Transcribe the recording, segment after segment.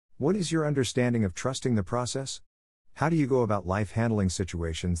What is your understanding of trusting the process? How do you go about life handling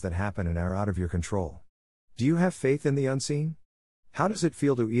situations that happen and are out of your control? Do you have faith in the unseen? How does it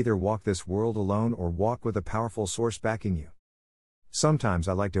feel to either walk this world alone or walk with a powerful source backing you? Sometimes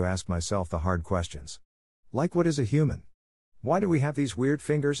I like to ask myself the hard questions. Like, what is a human? Why do we have these weird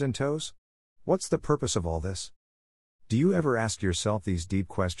fingers and toes? What's the purpose of all this? Do you ever ask yourself these deep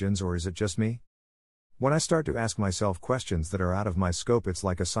questions, or is it just me? When I start to ask myself questions that are out of my scope, it's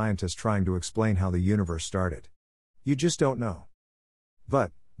like a scientist trying to explain how the universe started. You just don't know.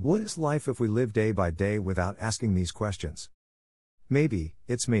 But, what is life if we live day by day without asking these questions? Maybe,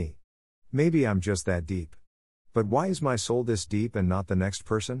 it's me. Maybe I'm just that deep. But why is my soul this deep and not the next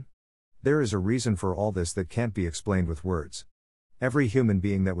person? There is a reason for all this that can't be explained with words. Every human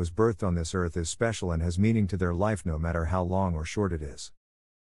being that was birthed on this earth is special and has meaning to their life, no matter how long or short it is.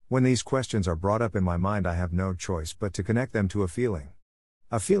 When these questions are brought up in my mind, I have no choice but to connect them to a feeling.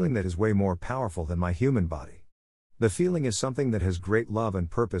 A feeling that is way more powerful than my human body. The feeling is something that has great love and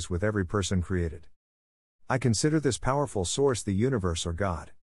purpose with every person created. I consider this powerful source the universe or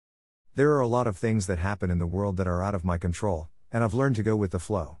God. There are a lot of things that happen in the world that are out of my control, and I've learned to go with the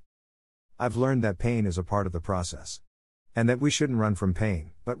flow. I've learned that pain is a part of the process. And that we shouldn't run from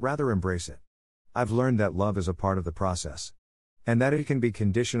pain, but rather embrace it. I've learned that love is a part of the process. And that it can be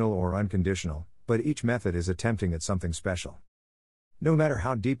conditional or unconditional, but each method is attempting at something special. No matter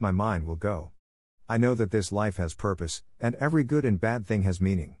how deep my mind will go, I know that this life has purpose, and every good and bad thing has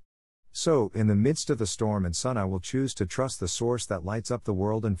meaning. So, in the midst of the storm and sun, I will choose to trust the source that lights up the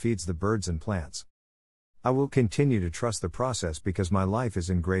world and feeds the birds and plants. I will continue to trust the process because my life is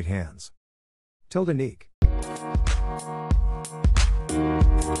in great hands. Tilda Neek.